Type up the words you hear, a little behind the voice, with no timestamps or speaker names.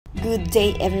Good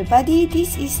day everybody,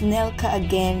 this is Nelca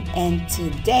again, and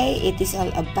today it is all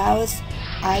about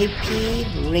IP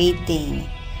rating.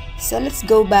 So let's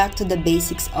go back to the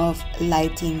basics of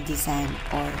lighting design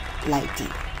or lighting.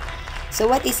 So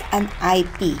what is an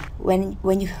IP?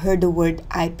 When you heard the word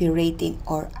IP rating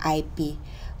or IP,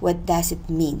 what does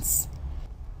it mean?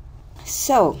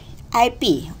 So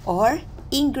IP or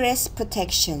ingress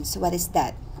protections, what is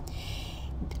that?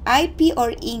 IP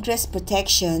or ingress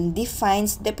protection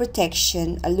defines the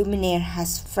protection a luminaire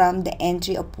has from the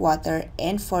entry of water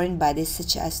and foreign bodies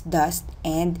such as dust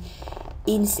and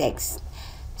insects.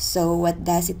 So what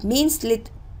does it mean?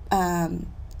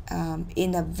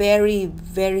 In a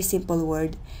very simple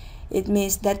word, it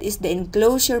means that is the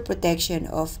enclosure protection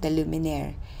of the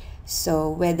luminaire. So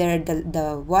whether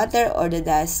the water or the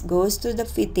dust goes to the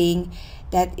fitting,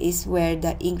 that is where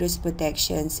the ingress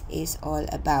protections is all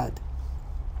about.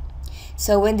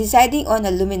 So when deciding on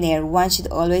a luminaire, one should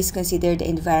always consider the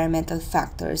environmental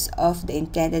factors of the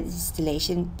intended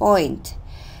installation point.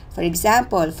 For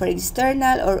example, for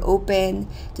external or open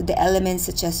to the elements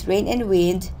such as rain and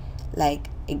wind, like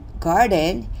a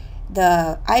garden,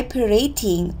 the IP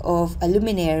rating of a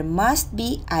luminaire must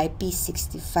be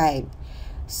IP65.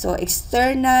 So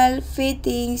external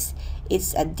fittings,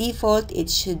 it's a default, it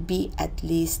should be at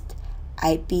least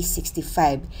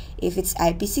IP65. If it's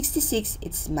IP66,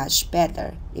 it's much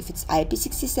better. If it's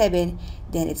IP67,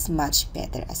 then it's much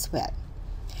better as well.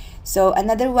 So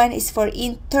another one is for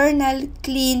internal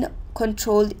clean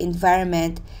controlled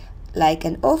environment like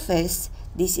an office.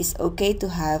 This is okay to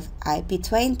have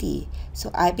IP20. So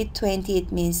IP20,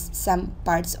 it means some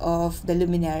parts of the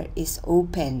luminaire is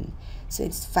open. So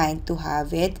it's fine to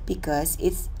have it because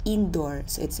it's indoor,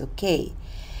 so it's okay.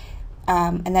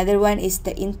 Another one is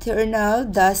the internal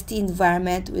dusty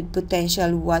environment with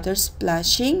potential water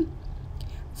splashing.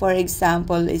 For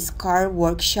example, is car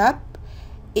workshop.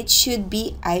 It should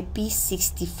be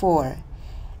IP64.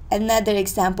 Another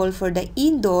example for the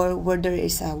indoor where there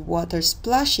is a water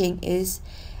splashing is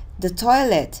the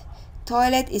toilet.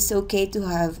 Toilet is okay to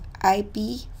have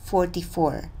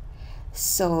IP44.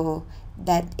 So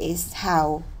that is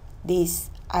how this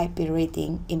IP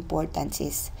rating importance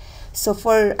is. So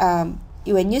for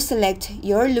when you select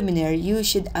your luminaire, you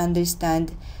should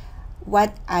understand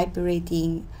what IP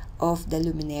rating of the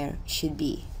luminaire should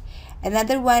be.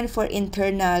 Another one for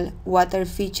internal water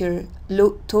feature,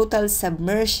 total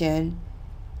submersion.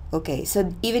 Okay,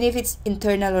 so even if it's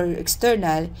internal or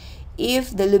external,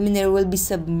 if the luminaire will be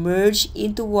submerged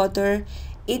into water,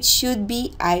 it should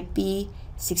be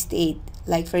IP68.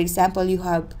 Like for example, you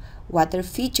have water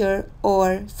feature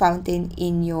or fountain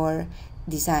in your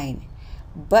design.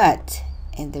 But,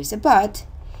 and there's a but,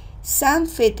 some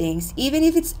fittings, even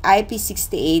if it's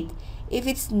IP68, if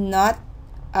it's not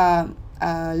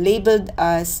labeled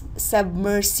as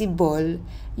submersible,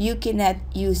 you cannot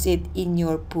use it in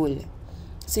your pool.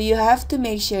 So you have to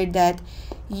make sure that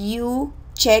you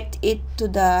checked it to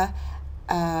the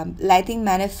lighting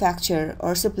manufacturer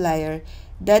or supplier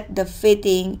that the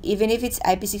fitting, even if it's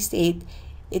IP68,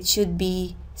 it should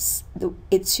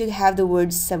have the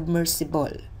word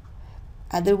submersible.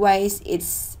 Otherwise,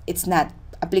 it's not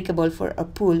applicable for a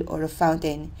pool or a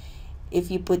fountain if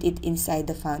you put it inside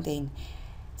the fountain.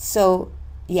 So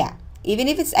yeah, even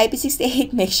if it's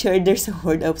IP68, make sure there's a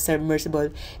word of submersible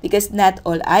because not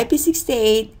all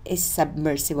IP68 is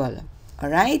submersible.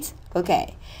 Alright?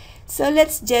 Okay. So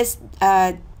let's just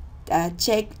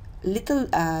check little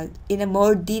in a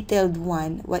more detailed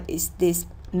one what is this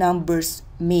numbers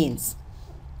means.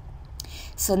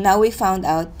 So now we found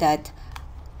out that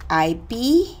IP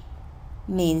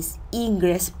means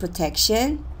ingress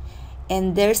protection,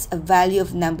 and there's a value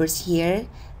of numbers here,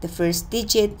 the first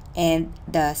digit and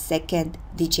the second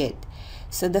digit.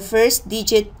 So the first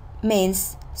digit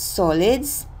means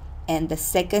solids and the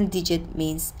second digit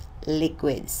means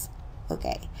liquids.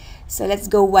 Okay, so let's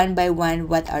go one by one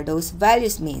what are those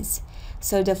values means.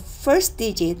 So the first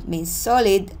digit means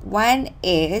solid. One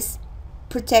is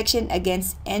protection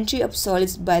against entry of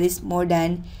solids bodies more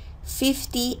than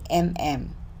 50 mm.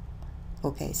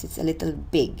 Okay, so it's a little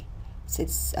big. So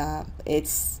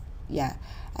it's yeah,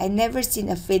 I never seen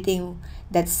a fitting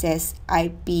that says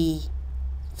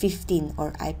IP15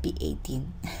 or IP18.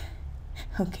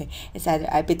 Okay, it's either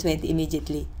IP20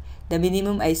 immediately. The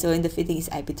minimum I saw in the fitting is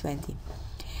IP20.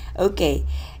 Okay,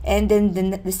 and then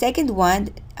the second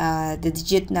one, the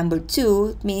digit number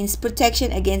 2 means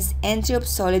protection against entry of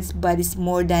solids bodies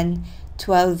more than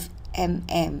 12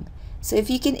 mm. So if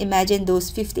you can imagine those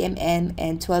 50 mm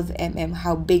and 12 mm,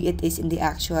 how big it is in the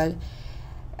actual,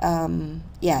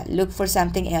 yeah, look for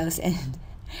something else and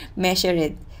measure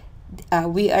it.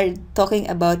 we are talking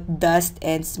about dust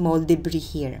and small debris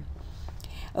here.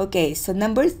 Okay, so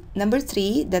number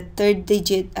 3, the third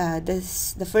digit,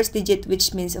 the first digit,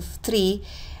 which means of 3,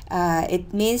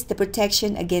 it means the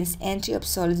protection against entry of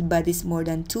solid bodies more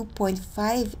than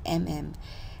 2.5 mm.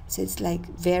 So it's like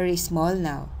very small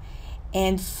now.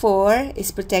 And 4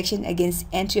 is protection against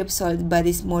entry of solid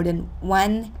bodies more than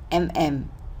 1 mm.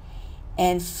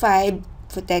 And 5,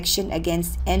 protection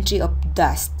against entry of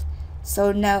dust.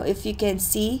 So now if you can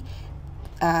see,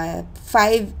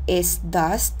 5 is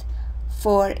dust,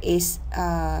 4 is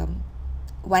 1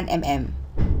 mm.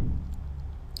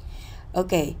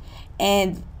 Okay,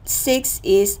 and 6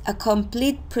 is a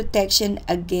complete protection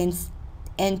against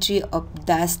entry of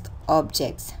dust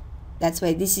objects. That's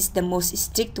why this is the most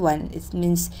strict one. It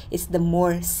means it's the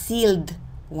more sealed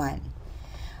one.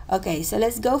 Okay, so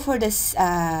let's go for the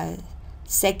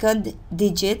second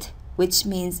digit, which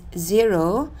means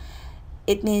 0.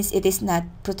 It means it is not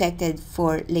protected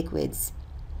for liquids.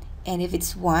 And if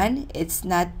it's 1, it's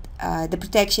not, the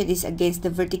protection is against the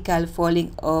vertical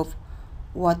falling of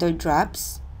water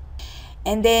drops.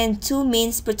 And then 2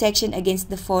 means protection against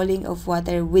the falling of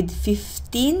water with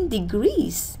 15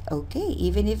 degrees. Okay,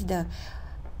 even if the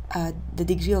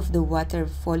degree of the water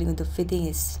falling on the fitting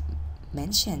is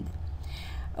mentioned.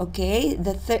 Okay,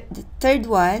 the third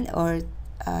one, or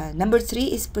number 3,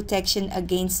 is protection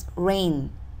against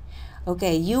rain.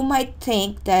 Okay, you might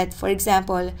think that, for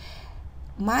example,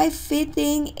 my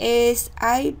fitting is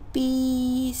IP,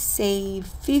 say,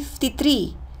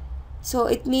 53. So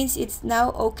it means it's now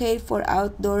okay for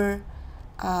outdoor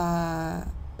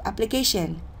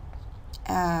application.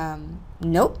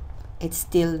 Nope, it's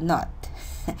still not.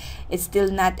 It's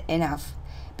still not enough,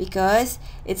 because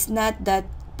it's not that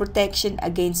protection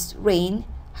against rain.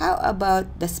 How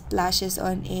about the splashes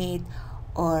on it,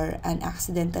 or an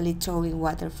accidentally throwing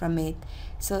water from it?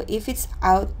 So if it's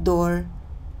outdoor,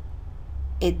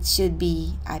 it should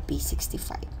be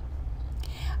IP65.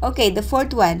 Okay, the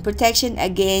fourth one, protection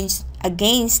against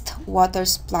water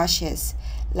splashes.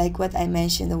 Like what I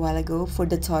mentioned a while ago, for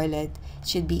the toilet,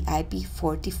 should be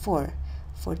IP44.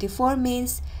 44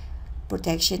 means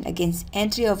protection against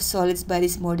entry of solids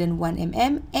bodies more than 1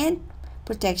 mm and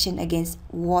protection against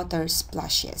water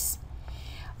splashes.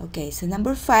 Okay, so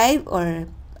number 5, or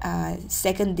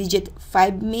second digit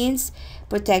 5, means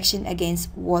protection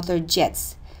against water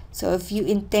jets. So if you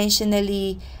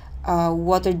intentionally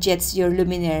water jets your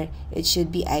luminaire, it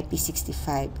should be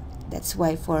IP65. That's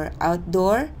why for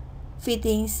outdoor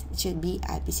fittings, it should be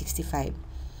IP65.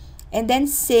 And then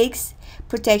 6,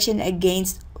 protection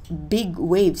against big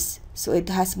waves. So it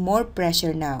has more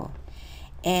pressure now.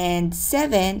 And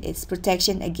 7, it's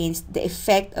protection against the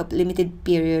effect of limited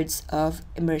periods of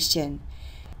immersion.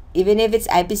 Even if it's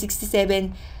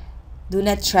IP67, do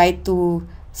not try to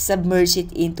submerge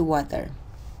it into water.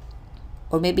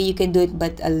 Or maybe you can do it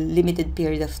but a limited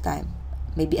period of time,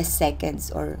 maybe a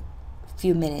seconds or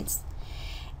few minutes.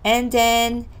 And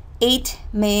then 8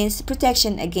 means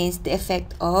protection against the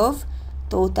effect of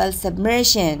total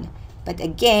submersion. But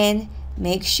again,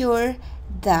 make sure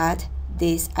that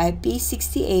this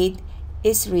IP68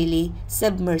 is really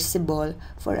submersible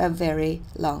for a very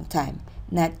long time,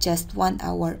 not just 1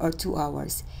 hour or 2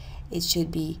 hours. It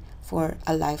should be for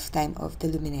a lifetime of the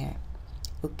luminaire.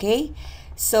 Okay,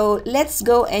 so let's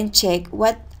go and check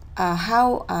what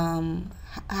how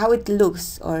it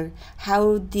looks, or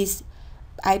how this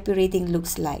IP rating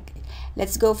looks like.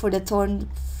 Let's go for the Thorn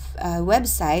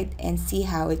website and see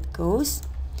how it goes.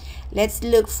 Let's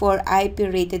look for IP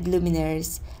rated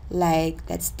luminaires. Like,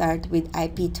 let's start with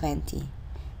IP20,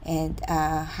 and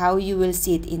how you will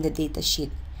see it in the data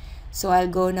sheet. So I'll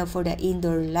go now for the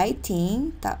indoor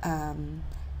lighting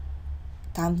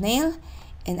thumbnail,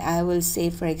 and I will say,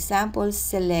 for example,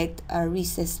 select a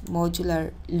recessed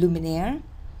modular luminaire.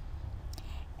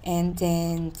 And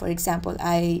then, for example,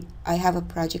 I have a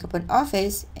project of an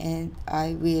office, and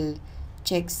I will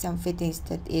check some fittings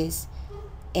that is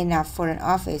enough for an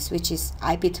office, which is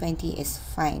IP20 is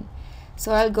fine.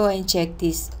 So I'll go and check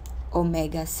this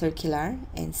Omega circular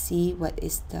and see what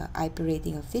is the IP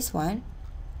rating of this one.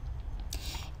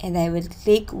 And I will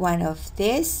click one of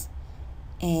this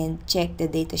and check the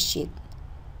data sheet.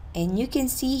 And you can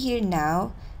see here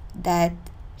now that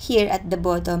here at the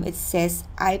bottom it says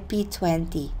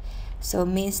IP20. So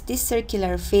means this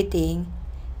circular fitting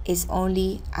is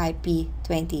only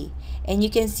IP20. And you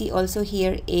can see also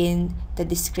here in the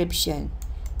description.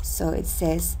 So it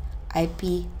says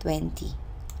IP20.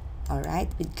 Alright,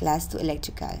 with glass to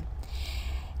electrical.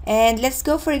 And let's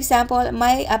go, for example,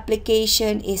 my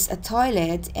application is a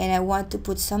toilet and I want to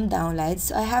put some downlights.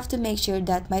 So I have to make sure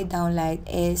that my downlight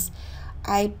is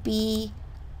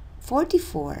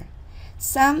IP44.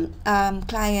 Some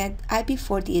client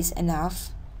IP40 is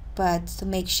enough, but to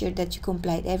make sure that you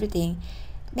comply everything,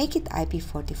 make it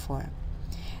IP44.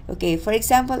 Okay, for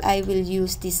example, I will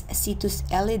use this Cetus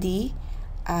LED.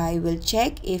 I will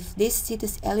check if this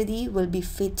Cetus LED will be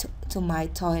fit to my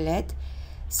toilet.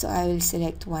 So I will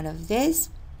select one of this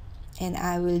and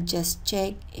I will just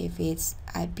check if it's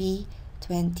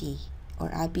IP20 or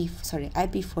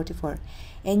IP44.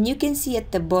 And you can see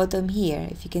at the bottom here,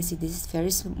 if you can see, this is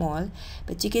very small,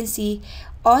 but you can see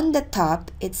on the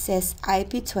top it says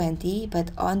IP20,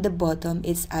 but on the bottom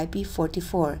it's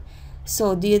IP44.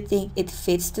 So do you think it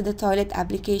fits to the toilet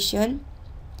application?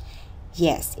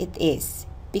 Yes, it is,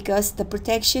 because the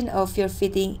protection of your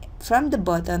fitting from the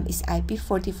bottom is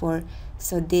IP44,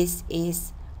 so this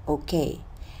is okay.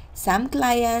 Some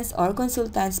clients or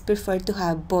consultants prefer to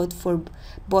have both for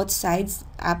both sides,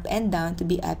 up and down, to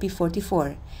be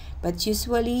IP44, but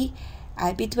usually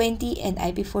IP20 and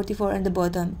IP44 on the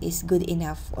bottom is good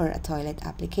enough for a toilet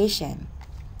application.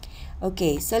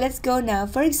 Okay, so let's go now.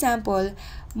 For example,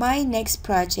 my next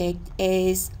project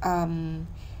is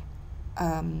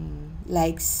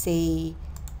like say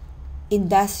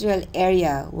industrial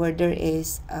area where there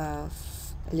is a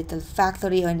little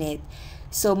factory on it.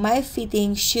 So my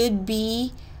fitting should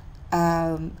be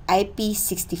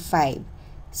IP65.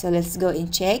 So let's go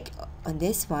and check on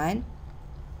this one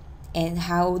and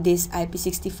how this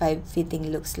IP65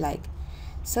 fitting looks like.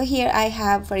 So here I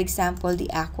have, for example,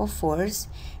 the Aqua Force.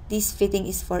 This fitting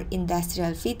is for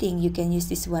industrial fitting. You can use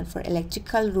this one for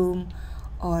electrical room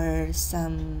or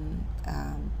some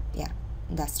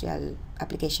industrial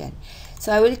application.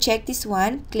 So I will check this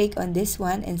one, click on this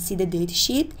one and see the data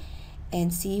sheet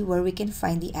and see where we can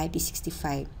find the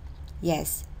IP65.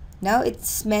 Yes, now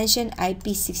it's mentioned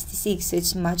IP66, so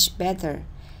it's much better.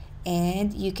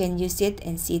 And you can use it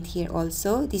and see it here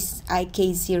also. This is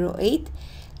IK08.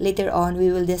 Later on,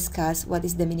 we will discuss what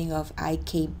is the meaning of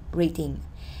IK rating.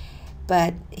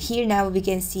 But here now we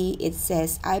can see it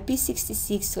says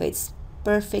IP66, so it's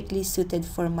perfectly suited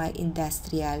for my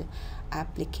industrial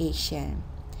application.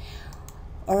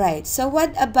 Alright, so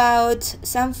what about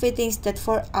some fittings that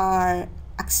for our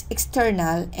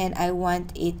external and I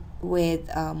want it with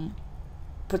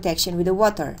protection with the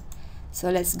water? So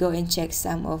let's go and check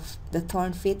some of the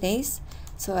torn fittings.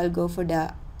 So I'll go for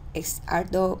the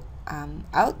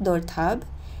outdoor tub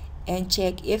and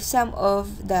check if some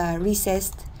of the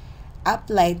recessed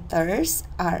uplighters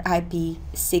are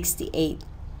IP68.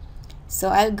 So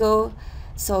I'll go,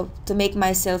 so to make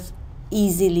myself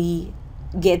easily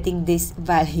getting this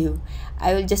value,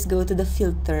 I will just go to the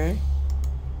filter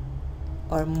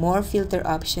or more filter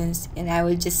options and I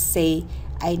will just say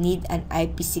I need an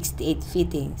IP68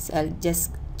 fitting. So I'll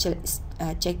just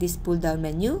check this pull down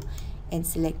menu and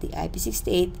select the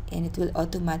IP68 and it will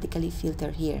automatically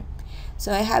filter here.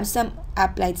 So I have some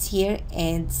uplights here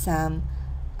and some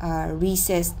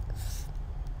recessed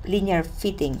linear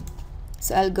fitting.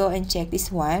 So I'll go and check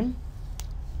this one.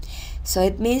 So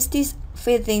it means these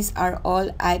fittings are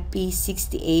all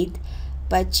IP68,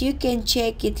 but you can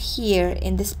check it here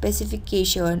in the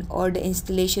specification or the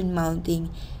installation mounting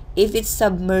if it's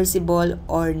submersible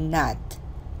or not.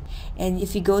 And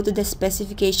if you go to the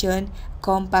specification,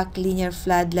 compact linear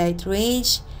floodlight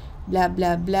range, blah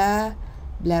blah blah,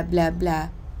 blah blah blah,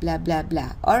 blah blah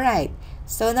blah. Alright,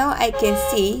 so now I can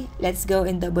see, let's go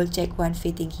and double check one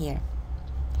fitting here.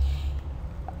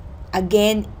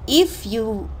 Again, if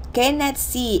you cannot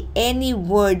see any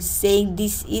words saying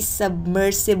this is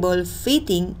submersible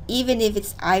fitting, even if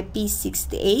it's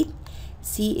IP68,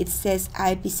 see it says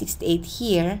IP68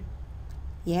 here.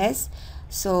 Yes,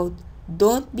 so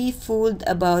don't be fooled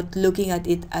about looking at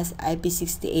it as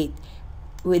IP68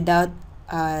 without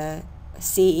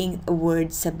saying a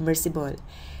word submersible.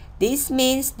 This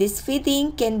means this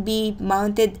fitting can be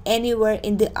mounted anywhere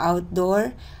in the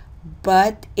outdoor,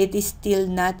 but it is still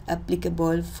not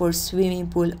applicable for swimming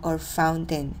pool or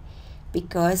fountain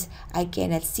because I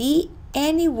cannot see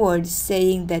any words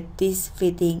saying that this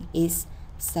fitting is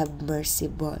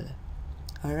submersible.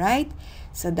 Alright,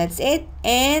 so that's it.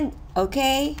 And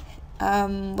okay,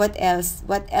 what else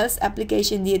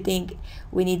application do you think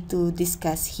we need to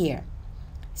discuss here?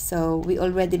 So we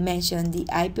already mentioned the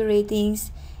IP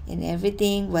ratings and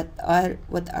everything, what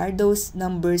are those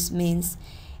numbers means,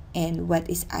 and what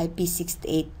is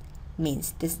IP68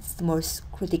 means. This is the most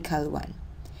critical one.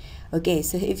 Okay,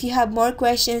 so if you have more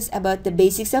questions about the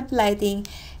basics of lighting,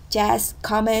 just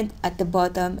comment at the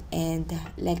bottom and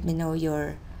let me know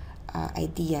your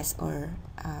ideas or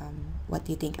what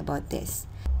you think about this.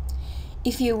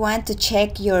 If you want to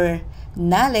check your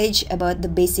knowledge about the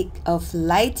basic of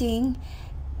lighting,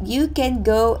 you can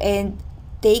go and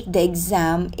take the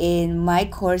exam in my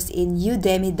course in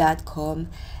udemy.com,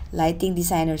 lighting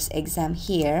designers exam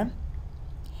here,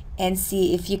 and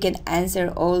see if you can answer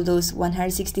all those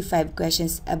 165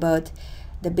 questions about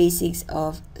the basics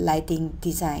of lighting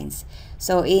designs.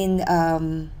 So in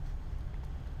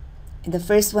the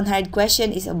first 100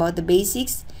 question is about the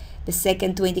basics. The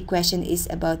second 20 question is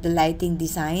about the lighting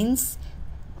design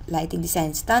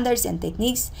standards and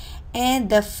techniques. And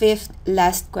the fifth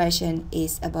last question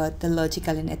is about the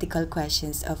logical and ethical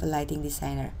questions of a lighting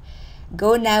designer.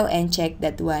 Go now and check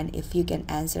that one if you can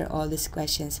answer all these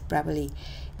questions properly.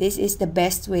 This is the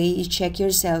best way you check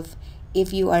yourself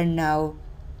if you are now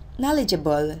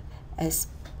knowledgeable as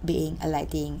being a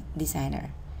lighting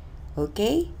designer.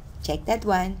 Okay, check that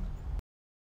one.